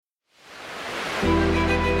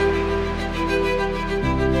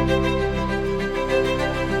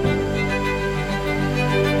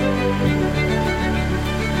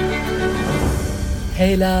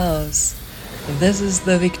Hey loves, this is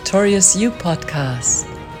the Victorious You podcast,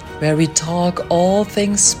 where we talk all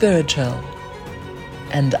things spiritual.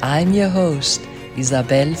 And I'm your host,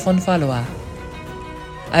 Isabelle von Fallois.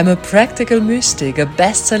 I'm a practical mystic, a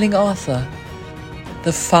bestselling author,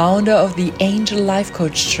 the founder of the Angel Life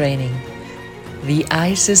Coach Training, the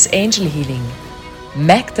Isis Angel Healing,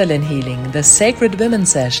 Magdalene Healing, the Sacred Women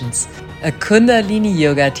Sessions, a Kundalini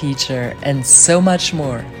Yoga Teacher, and so much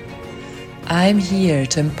more. I'm here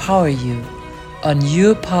to empower you on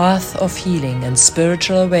your path of healing and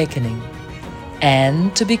spiritual awakening,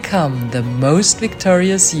 and to become the most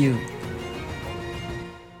victorious you.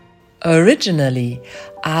 Originally,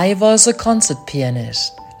 I was a concert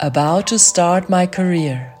pianist, about to start my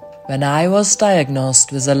career, when I was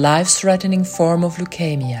diagnosed with a life-threatening form of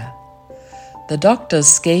leukemia. The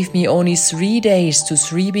doctors gave me only 3 days to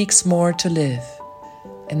 3 weeks more to live.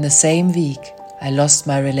 In the same week, I lost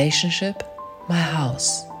my relationship, my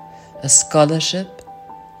house, a scholarship,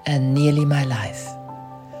 and nearly my life.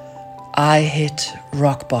 I hit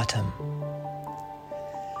rock bottom.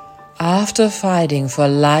 After fighting for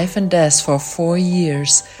life and death for 4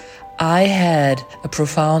 years, I had a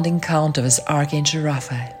profound encounter with Archangel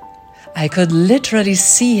Raphael. I could literally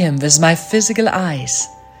see him with my physical eyes.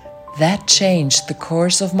 That changed the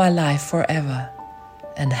course of my life forever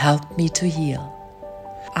and helped me to heal.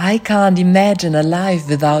 I can't imagine a life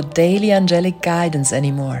without daily angelic guidance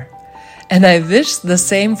anymore, and I wish the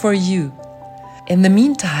same for you. In the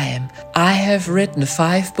meantime, I have written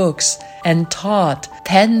 5 books and taught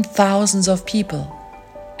 10,000s of people.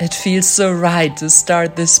 It feels so right to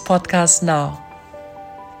start this podcast now.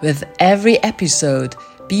 With every episode,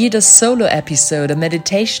 be it a solo episode, a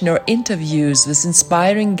meditation, or interviews with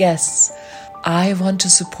inspiring guests, I want to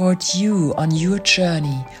support you on your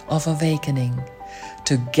journey of awakening,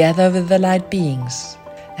 together with the light beings.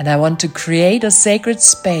 And I want to create a sacred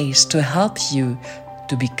space to help you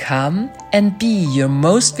to become and be your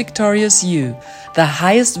most victorious you, the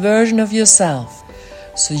highest version of yourself,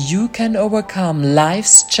 so you can overcome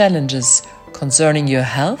life's challenges concerning your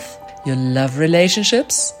health, your love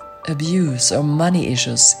relationships, abuse or money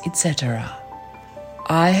issues, etc.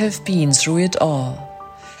 I have been through it all,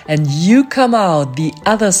 and you come out the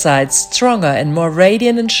other side stronger and more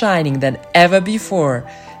radiant and shining than ever before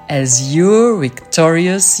as your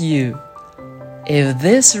victorious you. If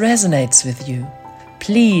this resonates with you,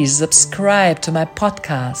 please subscribe to my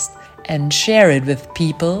podcast and share it with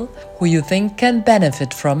people who you think can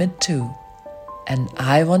benefit from it too. And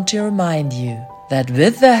I want to remind you that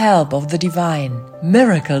with the help of the divine,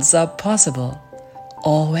 miracles are possible,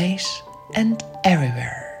 always and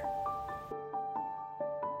everywhere.